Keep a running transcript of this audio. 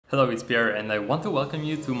Hello, it's Pierre and I want to welcome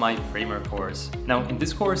you to my Framer course. Now, in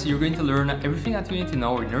this course, you're going to learn everything that you need to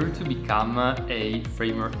know in order to become a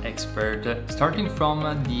Framer expert, starting from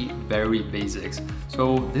the very basics.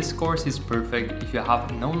 So this course is perfect if you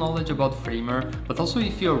have no knowledge about Framer, but also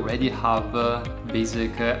if you already have a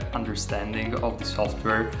basic understanding of the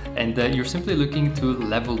software and you're simply looking to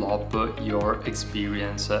level up your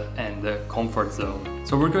experience and comfort zone.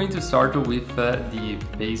 So we're going to start with the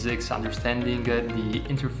basics, understanding the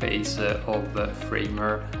interface of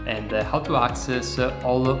Framer and how to access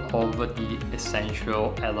all of the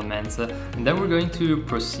essential elements. And then we're going to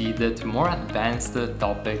proceed to more advanced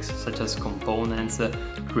topics such as components,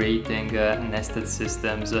 creating nested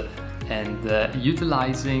systems, and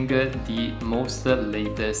utilizing the most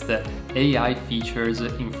latest AI features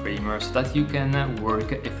in Framer so that you can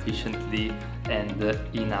work efficiently and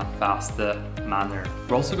in a fast manner.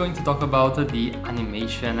 We're also going to talk about the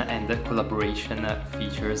animation and the collaboration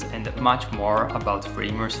features and much more about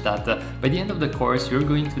Framer so that by the end of the course you're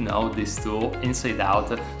going to know this tool inside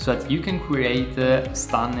out so that you can create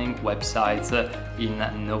stunning websites in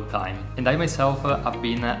no time. And I myself have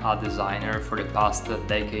been a designer for the past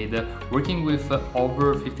decade, working with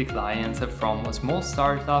over 50 clients from small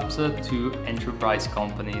startups to enterprise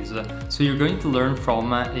companies. So you're going to learn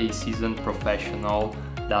from a seasoned professional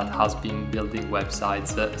that has been building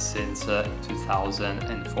websites since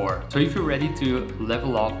 2004. So if you're ready to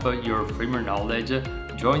level up your Framer knowledge,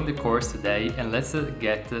 join the course today and let's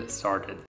get started.